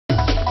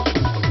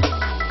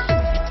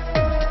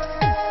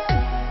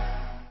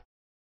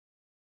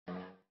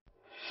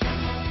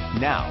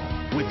Now,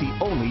 with the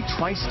only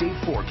tri-state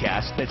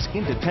forecast that's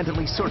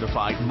independently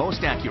certified most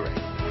accurate,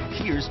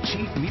 here's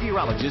Chief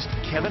Meteorologist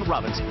Kevin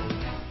Robinson.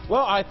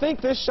 Well, I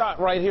think this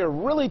shot right here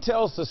really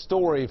tells the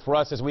story for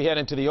us as we head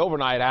into the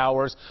overnight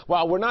hours.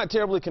 While we're not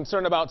terribly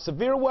concerned about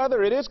severe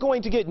weather, it is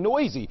going to get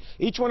noisy.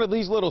 Each one of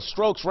these little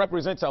strokes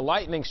represents a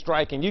lightning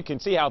strike, and you can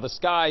see how the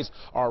skies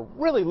are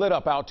really lit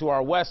up out to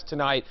our west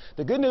tonight.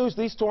 The good news,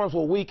 these storms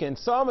will weaken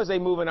some as they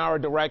move in our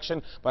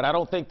direction, but I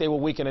don't think they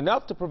will weaken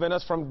enough to prevent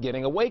us from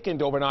getting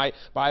awakened overnight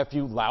by a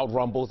few loud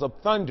rumbles of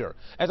thunder.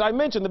 As I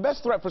mentioned, the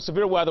best threat for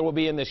severe weather will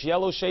be in this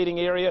yellow shading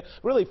area,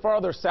 really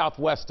farther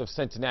southwest of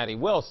Cincinnati,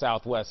 well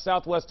southwest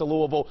of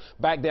Louisville,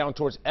 back down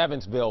towards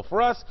Evansville.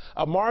 For us,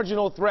 a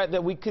marginal threat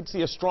that we could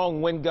see a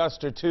strong wind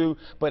gust or two,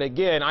 but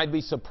again, I'd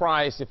be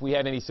surprised if we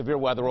had any severe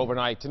weather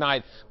overnight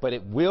tonight, but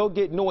it will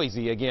get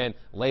noisy again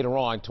later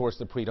on towards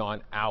the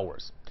pre-dawn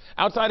hours.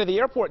 Outside of the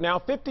airport now,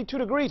 52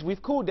 degrees.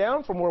 We've cooled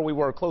down from where we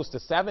were close to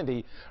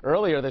 70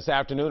 earlier this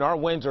afternoon. Our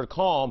winds are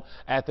calm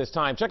at this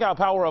time. Check out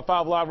Power of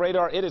 5 Live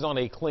radar. It is on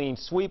a clean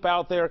sweep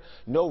out there.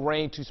 No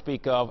rain to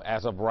speak of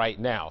as of right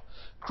now.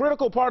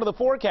 Critical part of the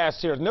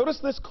forecast here. Notice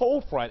this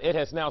cold front. It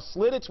has now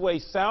slid its way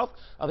south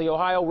of the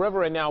Ohio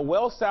River and now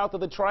well south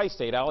of the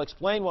tri-state. I'll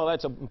explain why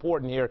that's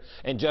important here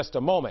in just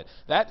a moment.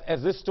 That,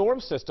 as this storm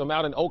system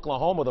out in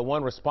Oklahoma, the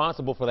one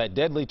responsible for that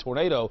deadly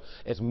tornado,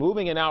 is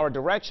moving in our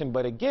direction.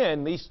 But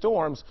again, these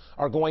storms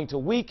are going to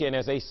weaken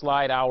as they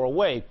slide our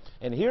way.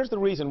 And here's the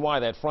reason why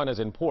that front is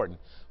important.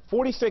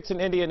 46 in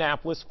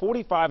Indianapolis,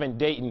 45 in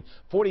Dayton,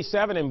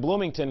 47 in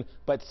Bloomington,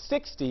 but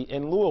 60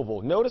 in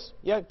Louisville. Notice,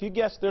 yeah, if you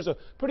guessed, there's a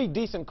pretty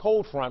decent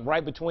cold front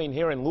right between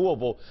here and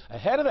Louisville.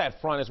 Ahead of that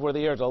front is where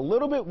the air is a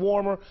little bit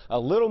warmer, a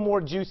little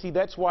more juicy.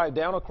 That's why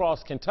down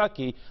across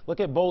Kentucky, look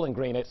at Bowling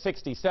Green at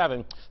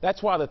 67.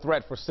 That's why the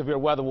threat for severe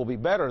weather will be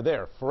better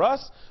there. For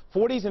us,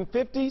 40s and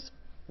 50s,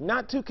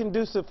 not too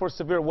conducive for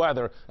severe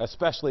weather,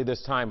 especially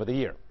this time of the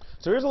year.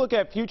 So here's a look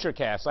at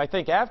futurecasts. I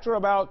think after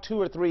about 2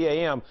 or 3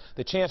 a.m.,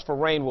 the chance for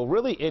rain will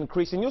really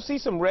increase, and you'll see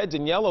some reds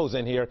and yellows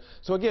in here.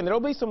 So again,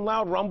 there'll be some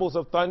loud rumbles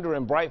of thunder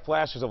and bright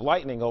flashes of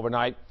lightning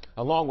overnight,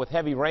 along with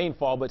heavy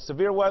rainfall, but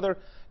severe weather,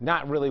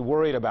 not really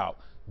worried about.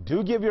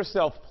 Do give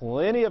yourself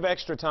plenty of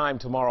extra time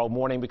tomorrow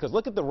morning because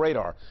look at the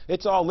radar.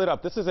 It's all lit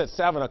up. This is at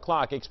 7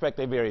 o'clock. Expect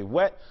a very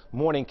wet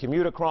morning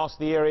commute across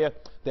the area.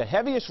 The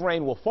heaviest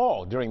rain will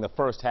fall during the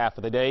first half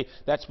of the day.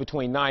 That's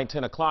between 9 and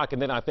 10 o'clock,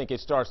 and then I think it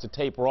starts to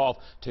taper off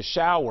to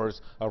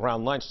showers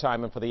around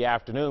lunchtime and for the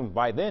afternoon.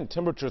 By then,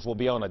 temperatures will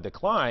be on a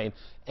decline,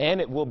 and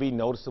it will be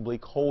noticeably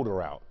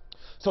colder out.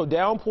 So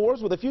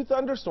downpours with a few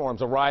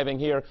thunderstorms arriving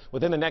here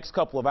within the next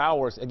couple of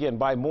hours. Again,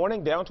 by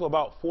morning down to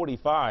about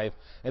 45.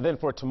 And then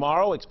for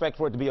tomorrow, expect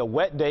for it to be a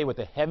wet day with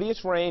the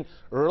heaviest rain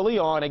early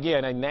on.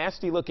 Again, a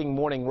nasty looking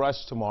morning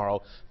rush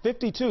tomorrow.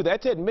 52,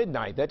 that's at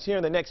midnight. That's here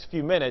in the next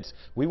few minutes.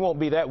 We won't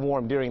be that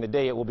warm during the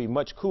day. It will be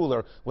much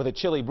cooler with a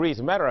chilly breeze.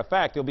 As a matter of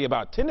fact, it'll be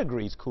about 10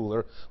 degrees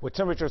cooler with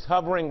temperatures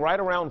hovering right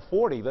around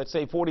 40. Let's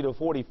say 40 to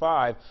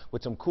 45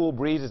 with some cool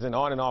breezes and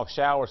on and off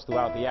showers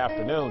throughout the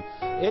afternoon.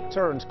 It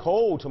turns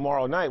cold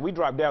tomorrow night. We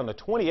drop down to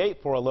 28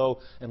 for a low,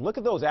 and look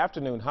at those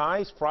afternoon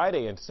highs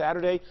Friday and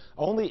Saturday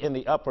only in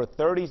the upper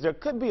 30s. There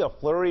could be a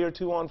flurry or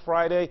two on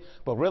Friday,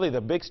 but really the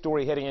big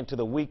story heading into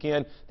the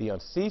weekend, the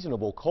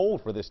unseasonable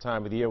cold for this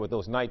time of the year with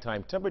those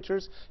nighttime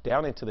temperatures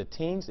down into the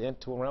teens and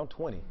to around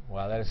 20.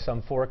 Wow, that is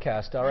some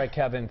forecast. All right,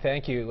 Kevin,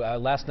 thank you.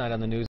 Last night on the news.